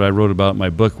challenge, what I wrote about in my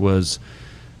book was,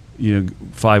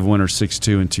 5-1 or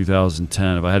 6-2 in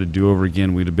 2010. If I had to do over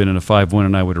again, we'd have been in a 5-1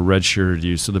 and I would have redshirted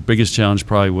you. So the biggest challenge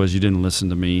probably was you didn't listen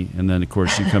to me. And then, of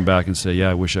course, you come back and say, yeah,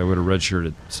 I wish I would have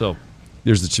redshirted. So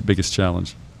there's the biggest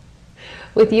challenge.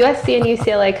 With USC and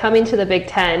UCLA coming to the Big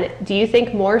Ten, do you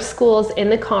think more schools in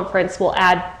the conference will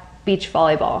add beach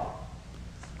volleyball?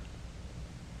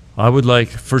 I would like,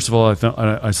 first of all,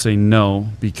 I say no,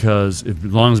 because as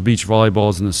long as beach volleyball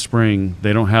is in the spring,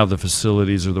 they don't have the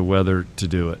facilities or the weather to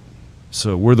do it.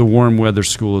 So we're the warm weather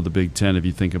school of the Big Ten, if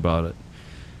you think about it.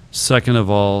 Second of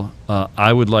all,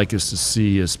 I would like us to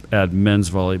see us add men's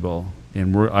volleyball,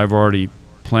 and I've already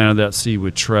planted that seed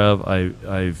with Trev.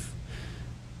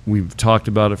 We've talked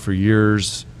about it for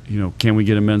years. Can we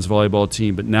get a men's volleyball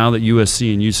team? But now that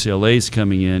USC and UCLA is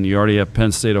coming in, you already have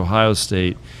Penn State, Ohio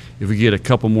State. If we get a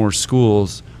couple more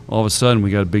schools, all of a sudden we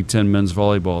got a Big Ten men's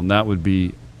volleyball, and that would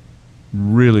be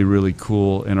really, really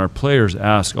cool. And our players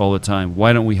ask all the time,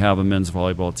 why don't we have a men's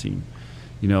volleyball team?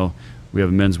 We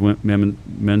have men's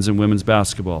and women's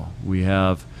basketball. We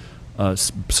have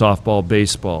softball,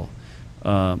 baseball.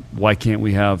 Why can't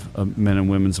we have a men and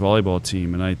women's volleyball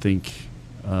team? And I think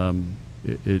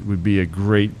it would be a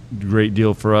great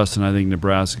deal for us, and I think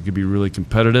Nebraska could be really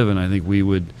competitive, and I think we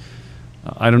would,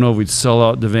 I don't know if we'd sell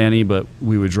out Devaney, but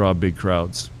we would draw big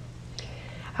crowds.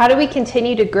 How do we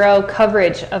continue to grow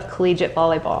coverage of collegiate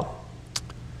volleyball?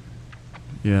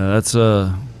 Yeah, that's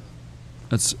a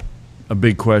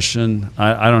big question.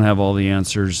 I don't have all the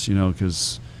answers,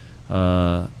 because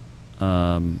but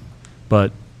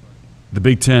the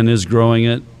Big Ten is growing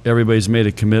it. Everybody's made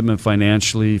a commitment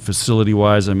financially,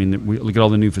 facility-wise. I mean, we look at all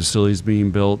the new facilities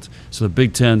being built. So the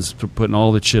Big Ten's putting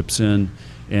all the chips in,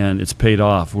 and it's paid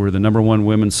off. We're the #1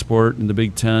 women's sport in the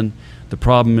Big Ten. The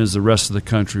problem is the rest of the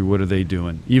country, what are they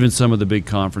doing? Even some of the big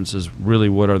conferences, really,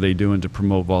 what are they doing to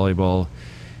promote volleyball?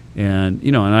 And,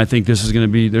 and I think there's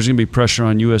going to be pressure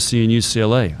on USC and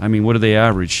UCLA. I mean, what do they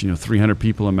average? 300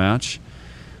 people a match?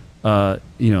 Are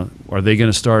they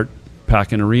going to start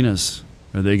packing arenas?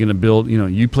 Are they going to build,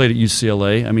 you played at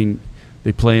UCLA. I mean,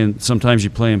 sometimes you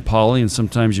play in Poly and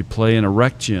sometimes you play in a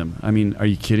rec gym. I mean, are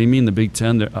you kidding me? In the Big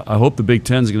Ten, I hope the Big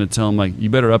Ten is going to tell them, you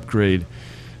better upgrade.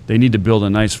 They need to build a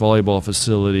nice volleyball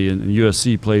facility, and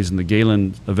USC plays in the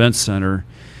Galen Event Center,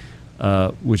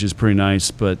 which is pretty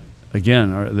nice. But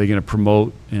again, are they going to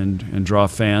promote and draw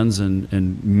fans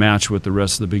and match what the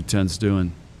rest of the Big Ten's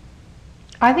doing?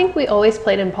 I think we always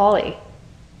played in Poly.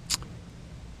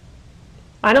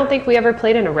 I don't think we ever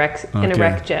played in a rec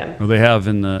gym. Well, they have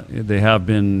been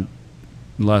the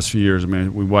last few years. I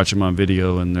mean, we watch them on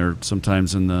video, and they're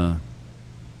sometimes in the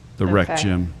rec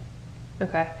gym.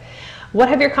 Okay. What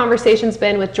have your conversations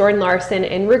been with Jordan Larson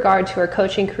in regard to her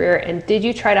coaching career, and did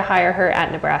you try to hire her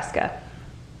at Nebraska?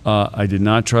 I did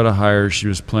not try to hire her. She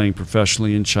was playing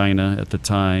professionally in China at the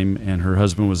time, and her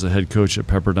husband was the head coach at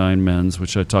Pepperdine Men's,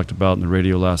 which I talked about in the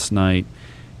radio last night.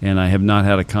 And I have not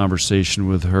had a conversation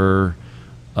with her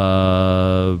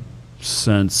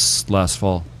since last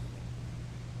fall.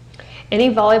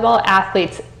 Any volleyball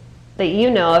athletes that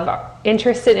you know of are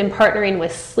interested in partnering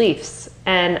with Sleefs?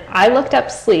 And I looked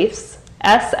up Sleefs,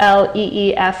 Sleefs,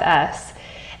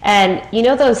 and you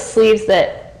know those sleeves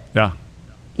that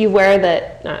you wear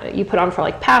that you put on for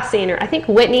like passing, or I think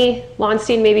Whitney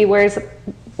Lonstein maybe wears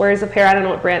a pair. I don't know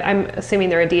what brand. I'm assuming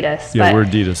they're Adidas. Yeah, we're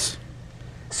Adidas.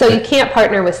 So you can't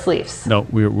partner with Sleefs? No,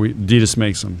 we Adidas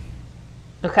makes them.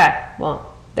 Okay,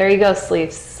 well, there you go,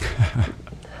 Sleefs.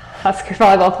 Husker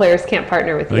volleyball players can't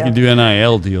partner with you. They can do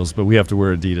NIL deals, but we have to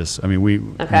wear Adidas. I mean, we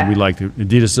like to.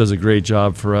 Adidas does a great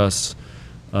job for us.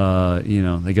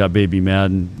 They got Baby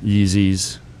Madden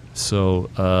Yeezys, so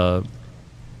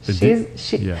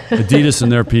Adidas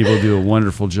and their people do a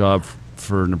wonderful job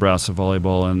for Nebraska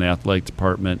volleyball and the athletic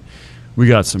department. We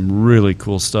got some really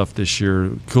cool stuff this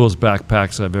year. Coolest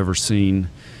backpacks I've ever seen.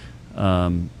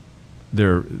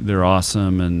 They're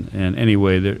awesome, and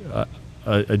anyway,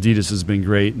 Adidas has been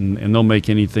great, and they'll make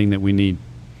anything that we need.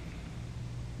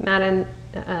 Madden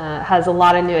has a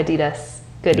lot of new Adidas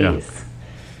goodies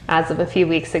as of a few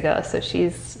weeks ago, so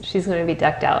she's going to be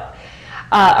decked out.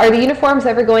 Are the uniforms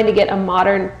ever going to get a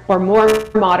modern or more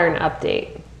modern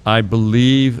update? I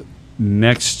believe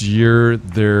next year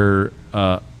they're.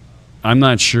 I'm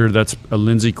not sure. That's a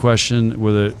Lindsay question.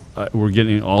 Whether we're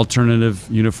getting an alternative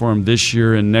uniform this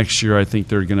year and next year, I think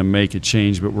they're going to make a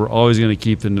change. But we're always going to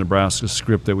keep the Nebraska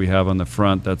script that we have on the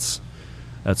front. That's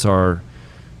our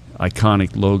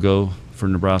iconic logo for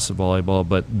Nebraska volleyball.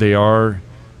 But they are.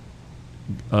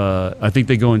 I think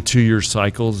they go in 2-year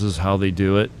cycles is how they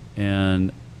do it,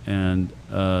 and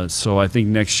so I think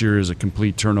next year is a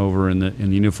complete turnover in the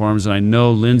uniforms. And I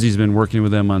know Lindsay's been working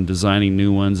with them on designing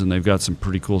new ones, and they've got some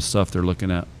pretty cool stuff they're looking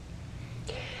at.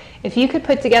 If you could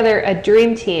put together a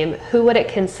dream team, who would it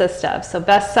consist of? So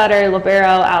best setter, libero,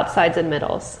 outsides, and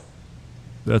middles.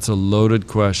 That's a loaded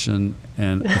question,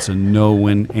 and it's a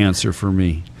no-win answer for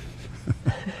me.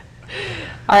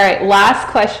 All right, last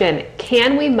question.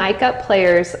 Can we mic up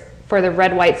players for the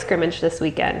red-white scrimmage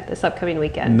this upcoming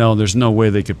weekend? No, there's no way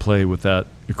they could play with that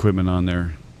equipment on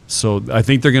there. So I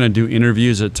think they're going to do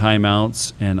interviews at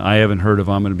timeouts, and I haven't heard if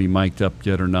I'm going to be mic'd up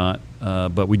yet or not.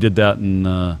 But we did that in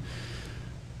the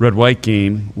red-white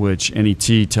game, which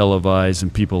NET televised,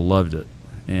 and people loved it.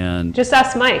 And just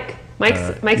ask Mike. Mike's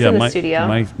in the studio.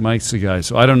 Mike's the guy.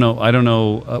 So I don't know.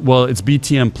 Well, it's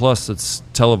BTN Plus that's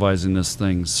televising this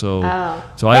thing. So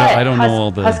I don't know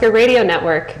all the Husker Radio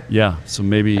Network. Yeah. So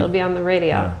maybe it'll be on the radio.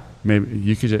 Yeah, maybe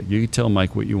you could tell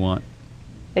Mike what you want.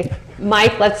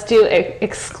 Mike, let's do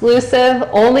exclusive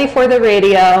only for the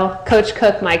radio. Coach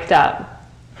Cook mic'd up.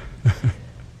 He's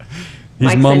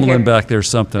Mike's mumbling back there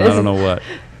something. I don't know what.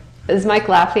 Is Mike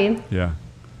laughing? Yeah.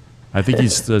 I think he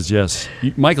says yes.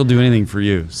 Mike will do anything for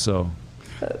you. So,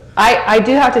 I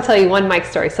do have to tell you one Mike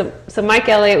story. So Mike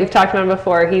Elliott, we've talked about him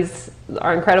before. He's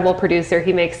our incredible producer.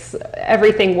 He makes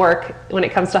everything work when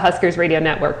it comes to Huskers Radio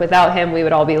Network. Without him, we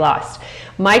would all be lost.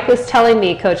 Mike was telling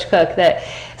me, Coach Cook, that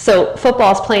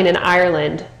football's playing in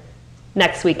Ireland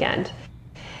next weekend,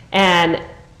 and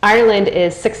Ireland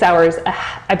is 6 hours,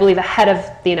 I believe, ahead of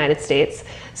the United States.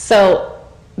 So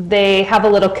they have a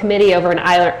little committee over in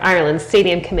Ireland,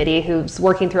 stadium committee, who's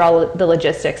working through all the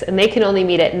logistics, and they can only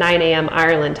meet at 9 a.m.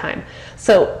 Ireland time.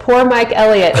 So poor Mike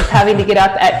Elliott is having to get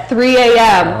up at 3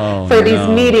 a.m. for these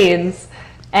meetings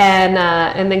and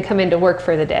then come into work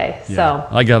for the day. Yeah. So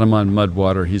I got him on mud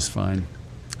water. He's fine.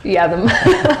 Yeah,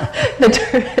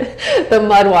 the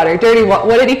mud water, dirty water.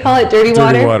 What did he call it? Dirty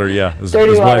water? Dirty water, yeah. His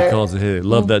wife calls it. Hey,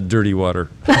 love that dirty water.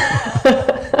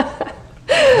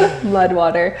 Mud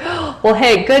water. Well,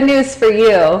 hey, good news for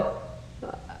you.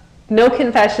 No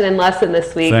confession and lesson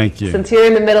this week. Thank you. Since you're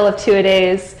in the middle of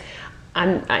two-a-days,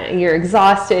 you're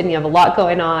exhausted and you have a lot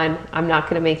going on, I'm not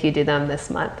going to make you do them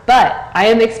this month. But I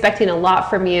am expecting a lot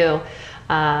from you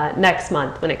next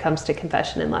month when it comes to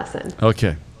confession and lesson.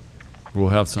 Okay. We'll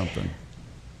have something.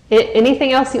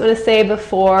 Anything else you want to say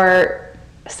before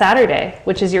Saturday,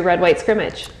 which is your red-white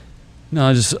scrimmage?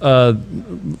 No, just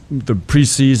the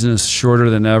preseason is shorter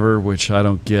than ever, which I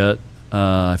don't get.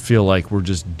 I feel like we're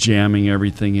just jamming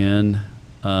everything in,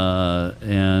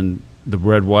 and the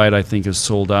red-white I think is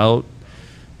sold out.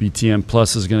 BTN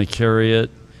Plus is going to carry it.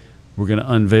 We're going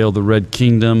to unveil the Red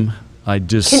Kingdom. I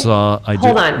just saw.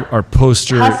 Hold on. Our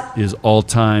poster is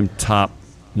all-time top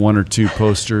 1 or 2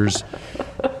 posters.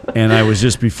 And I was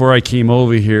just, before I came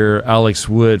over here, Alex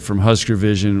Wood from Husker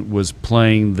Vision was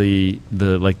playing the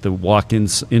walk-in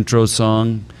intro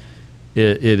song.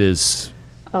 It is.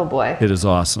 Oh boy. It is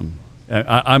awesome.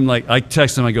 I'm like, I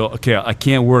text him. I go, okay, I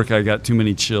can't work. I got too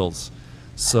many chills.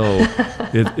 So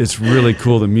it's really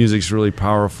cool. The music's really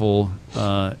powerful.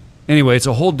 Anyway, it's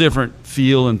a whole different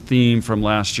feel and theme from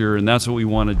last year, and that's what we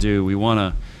want to do. We want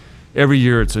to, every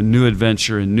year it's a new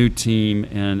adventure, a new team,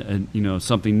 and you know,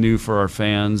 something new for our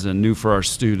fans and new for our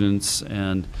students.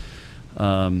 And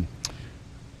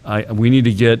we need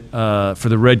to get for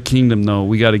the Red Kingdom though.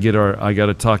 We got to get I got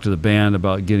to talk to the band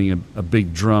about getting a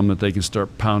big drum that they can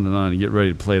start pounding on and get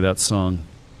ready to play that song.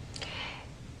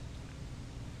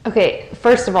 Okay,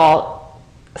 first of all,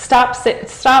 stop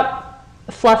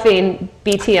fluffing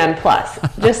BTN Plus.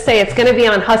 Just say it's going to be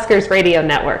on Huskers Radio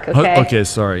Network, okay? Okay,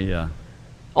 sorry, yeah.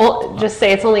 Just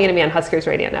say it's only going to be on Huskers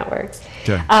Radio Network.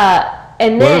 Okay. And well,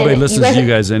 then everybody listens to you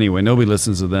guys anyway. Nobody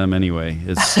listens to them anyway.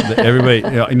 It's everybody.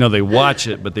 You know, they watch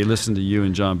it, but they listen to you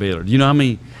and John Baylor. Do you know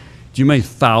many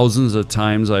thousands of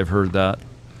times I've heard that?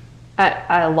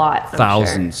 A lot.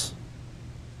 Thousands. Sure.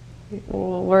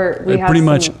 Well, we have pretty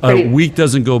much a week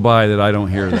doesn't go by that I don't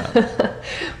hear that.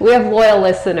 We have loyal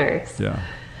listeners. Yeah.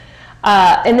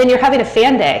 And then you're having a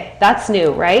fan day. That's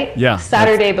new, right? Yeah.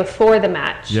 Saturday before the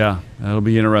match. Yeah, that'll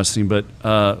be interesting. But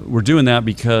we're doing that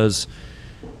because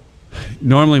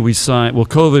normally we sign. Well,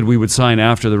 COVID, we would sign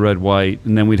after the red white,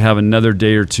 and then we'd have another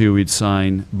day or two we'd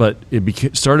sign. But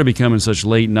it started becoming such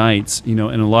late nights, you know.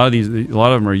 And a lot of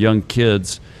them are young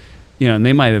kids, you know, and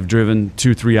they might have driven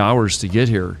 2-3 hours to get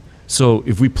here. So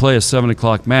if we play a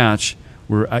 7:00 match,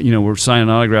 we're signing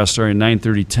autographs starting at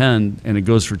 9:30, 10, and it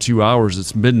goes for 2 hours.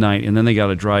 It's midnight, and then they got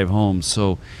to drive home.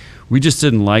 So we just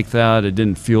didn't like that. It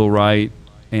didn't feel right,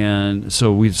 and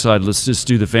so we decided let's just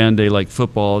do the fan day like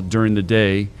football during the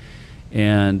day,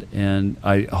 and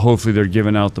hopefully they're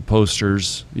giving out the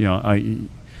posters. You know, I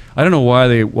don't know why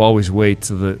they always wait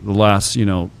to the last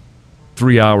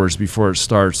 3 hours before it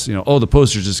starts. You know, oh, the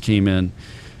posters just came in,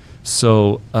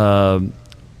 so.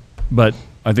 But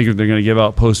I think they're going to give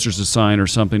out posters to sign or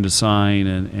something to sign,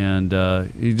 and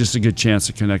just a good chance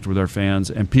to connect with our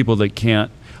fans and people that can't.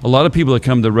 A lot of people that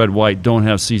come to Red White don't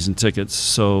have season tickets,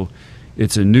 so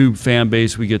it's a new fan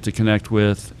base we get to connect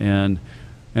with, and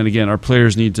again, our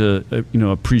players need to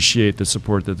appreciate the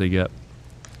support that they get.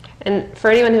 And for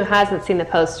anyone who hasn't seen the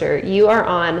poster, you are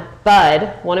on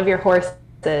Bud, one of your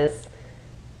horses,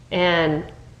 and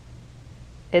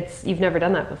you've never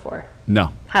done that before.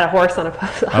 No. Had a horse on a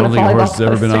poster. I don't think a horse has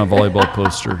ever been on a volleyball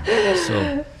poster.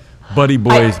 So, Buddy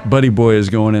Boy is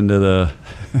going into the.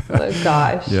 Oh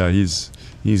gosh. Yeah, he's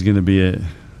going to be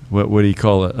what do you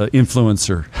call it? An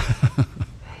influencer.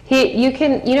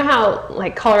 You know how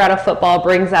like Colorado football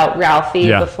brings out Ralphie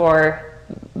before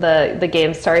the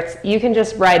game starts. You can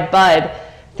just ride Bud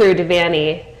through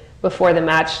Devaney before the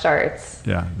match starts.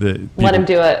 Yeah. Let him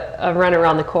do a run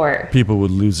around the court. People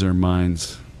would lose their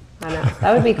minds. I know.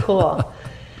 That would be cool.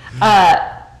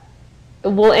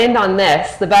 We'll end on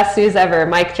this. The best news ever.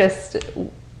 Mike just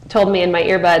told me in my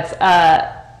earbuds,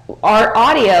 our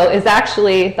audio is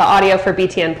actually the audio for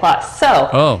BTN Plus.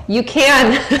 So you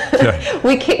can,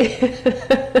 you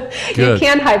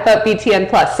can hype up BTN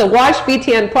Plus. So watch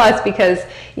BTN Plus because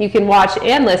you can watch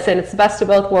and listen. It's the best of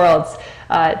both worlds.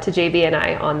 To JB and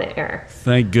I on the air.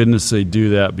 Thank goodness they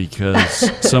do that,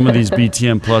 because some of these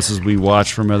BTN Pluses we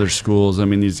watch from other schools, I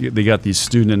mean, they got these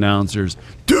student announcers.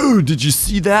 Dude, did you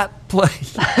see that play?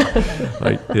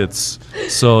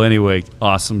 So anyway,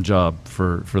 awesome job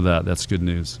for that. That's good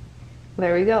news.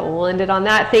 There we go. We'll end it on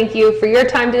that. Thank you for your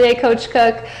time today, Coach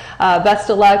Cook. Best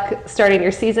of luck starting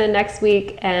your season next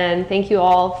week. And thank you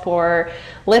all for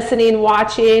listening,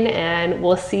 watching, and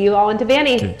we'll see you all in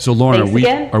Devaney. Okay. So, Lauren,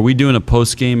 are we doing a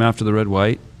post game after the red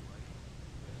white?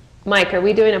 Mike, are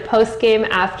we doing a post game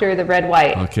after the red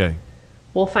white? Okay.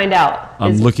 We'll find out.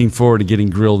 I'm looking forward to getting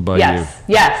grilled by you.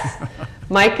 Yes.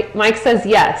 Mike says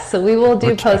yes, so we will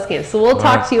do post game. So we'll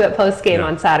talk to you at post game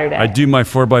on Saturday. I do my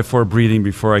 4x4 breathing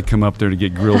before I come up there to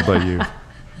get grilled by you.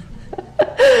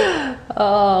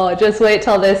 Oh, just wait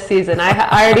till this season.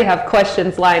 I already have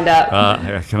questions lined up.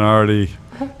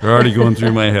 They're already going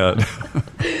through my head.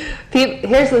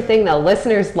 Here's the thing, though.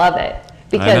 Listeners love it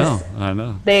because I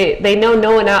know. They know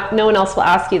no one else will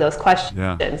ask you those questions.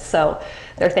 Yeah. So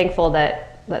they're thankful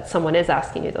that someone is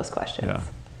asking you those questions. Yeah.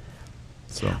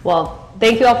 So. Well,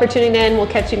 thank you all for tuning in. We'll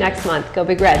catch you next month. Go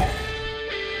Big Red.